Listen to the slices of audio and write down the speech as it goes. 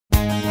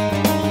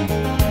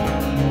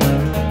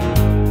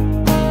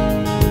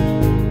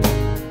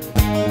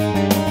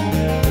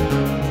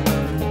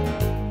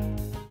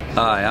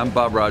I'm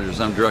Bob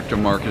Rogers. I'm Director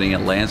of Marketing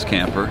at Lance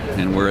Camper,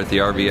 and we're at the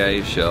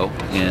RVIA show.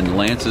 And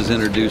Lance is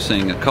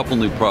introducing a couple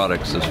new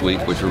products this week,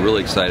 which we're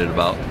really excited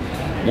about.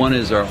 One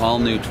is our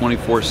all-new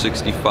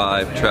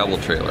 2465 travel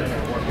trailer.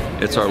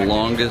 It's our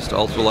longest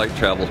ultralight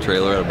travel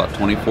trailer at about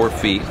 24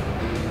 feet,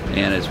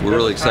 and we're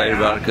really excited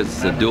about it because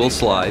it's a dual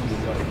slide,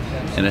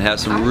 and it has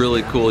some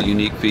really cool,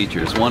 unique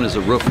features. One is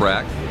a roof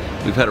rack.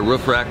 We've had a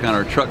roof rack on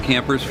our truck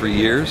campers for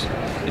years,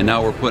 and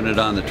now we're putting it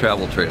on the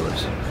travel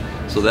trailers.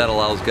 So that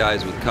allows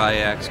guys with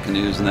kayaks,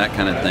 canoes, and that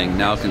kind of thing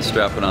now can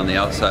strap it on the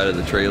outside of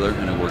the trailer,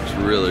 and it works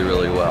really,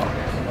 really well.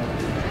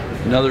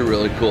 Another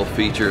really cool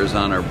feature is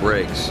on our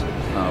brakes.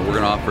 We're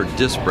going to offer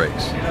disc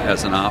brakes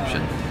as an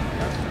option.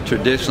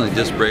 Traditionally,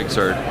 disc brakes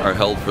are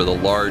held for the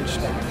large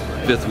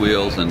fifth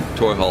wheels and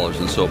toy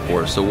haulers and so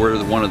forth. So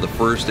we're one of the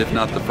first, if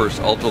not the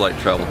first, ultralight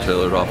travel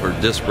trailer to offer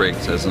disc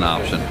brakes as an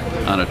option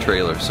on a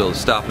trailer. So the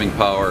stopping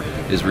power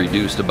is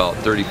reduced about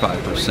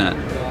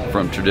 35%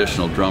 from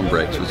traditional drum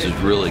brakes, which is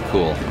really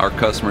cool. Our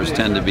customers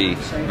tend to be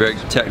very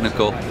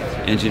technical,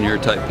 engineer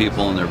type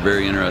people, and they're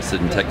very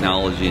interested in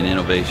technology and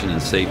innovation and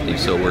safety,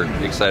 so we're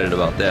excited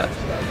about that.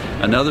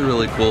 Another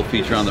really cool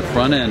feature on the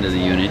front end of the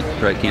unit, you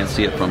probably can't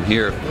see it from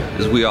here,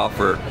 is we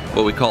offer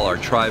what we call our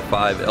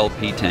Tri-5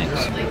 LP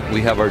tanks.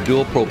 We have our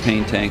dual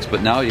propane tanks,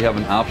 but now you have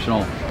an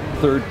optional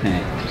third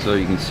tank, so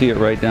you can see it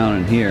right down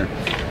in here.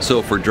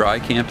 So for dry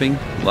camping,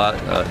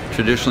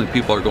 traditionally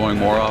people are going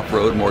more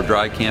off-road, more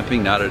dry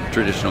camping, not a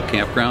traditional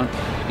campground.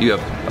 You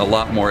have a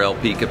lot more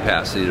LP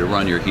capacity to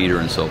run your heater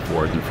and so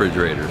forth, and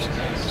refrigerators.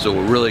 So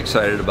we're really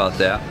excited about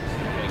that.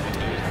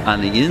 On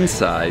the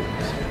inside,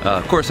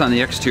 of course, on the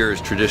exterior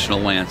is traditional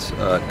Lance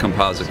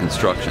composite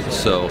construction.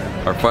 So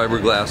our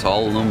fiberglass,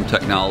 all aluminum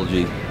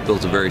technology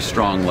builds a very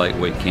strong,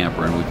 lightweight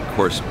camper, and we of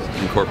course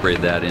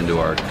incorporate that into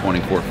our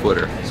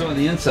 24-footer. So on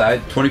the inside,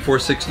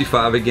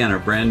 2465, again, our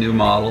brand new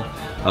model.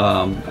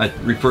 I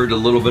referred a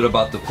little bit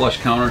about the flush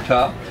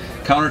countertop.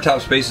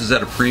 Countertop space is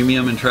at a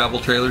premium in travel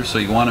trailers, so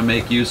you want to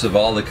make use of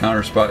all the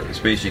counter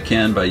space you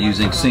can by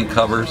using sink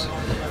covers.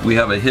 We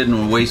have a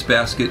hidden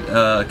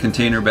wastebasket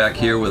container back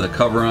here with a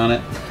cover on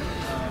it.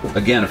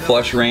 Again, a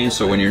flush range,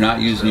 so when you're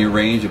not using your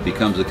range, it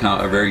becomes a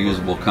very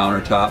usable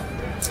countertop.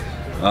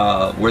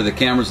 Where the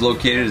camera's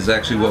located is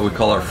actually what we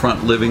call our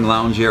front living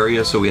lounge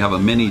area, so we have a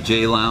mini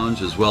J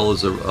lounge as well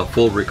as a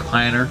full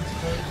recliner.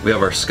 We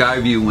have our sky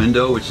view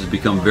window, which has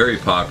become very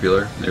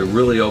popular. It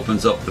really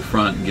opens up the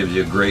front and gives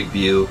you a great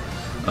view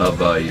of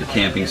your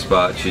camping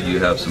spot should you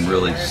have some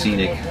really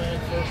scenic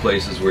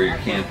places where you're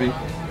camping.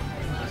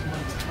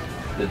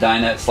 The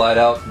dinette slide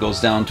out goes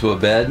down to a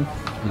bed,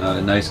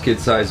 a nice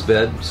kid-sized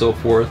bed, so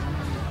forth.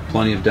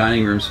 Plenty of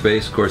dining room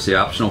space. Of course, the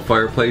optional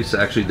fireplace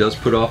actually does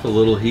put off a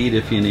little heat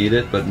if you need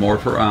it, but more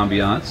for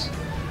ambiance.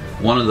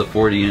 One of the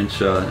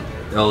 40-inch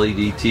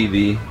LED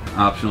TV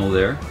optional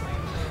there.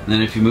 And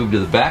then if you move to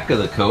the back of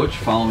the coach,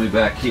 follow me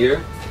back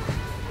here,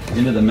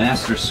 into the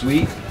master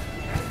suite.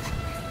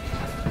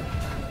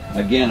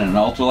 Again, an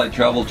ultralight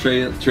travel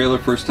trailer,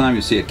 first time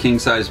you see a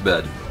king-size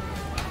bed.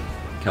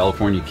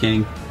 California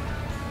King.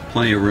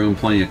 Plenty of room,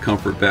 plenty of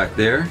comfort back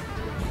there.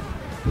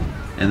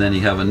 And then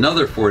you have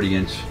another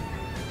 40-inch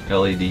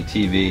LED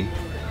TV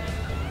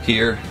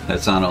here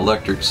that's on an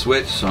electric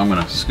switch, so I'm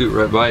going to scoot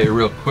right by you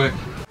real quick.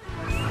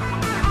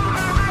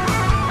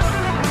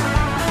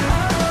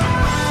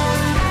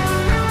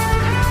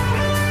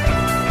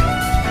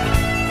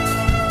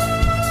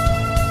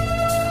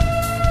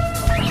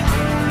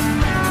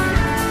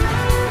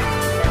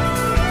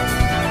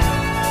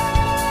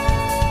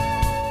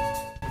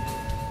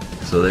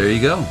 So there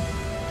you go,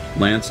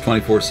 Lance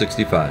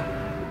 2465.